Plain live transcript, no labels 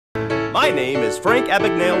My name is Frank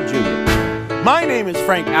Abagnale Jr. My name is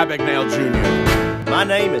Frank Abagnale Jr. My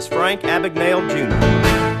name is Frank Abagnale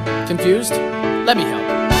Jr. Confused? Let me help.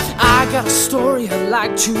 I got a story I'd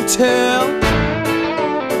like to tell,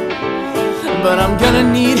 but I'm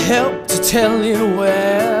gonna need help to tell it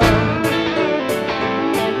well.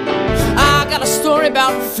 I got a story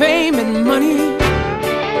about fame and money,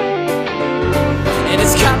 and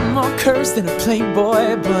it's got more curves than a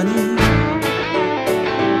Playboy bunny.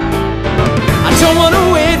 I don't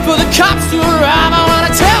wanna wait for the cops to arrive. I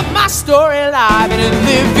wanna tell my story live and in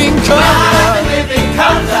living color.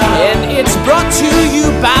 And it's brought to you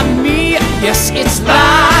by me. Yes, it's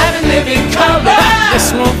live and living color.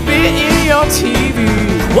 This won't fit in your TV.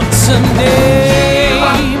 What's her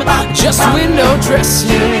name? Just window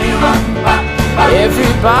dressing.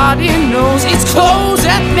 Everybody knows it's clothes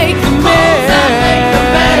that make the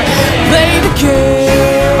man. Play the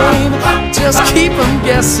game, just keep them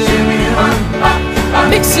guessing.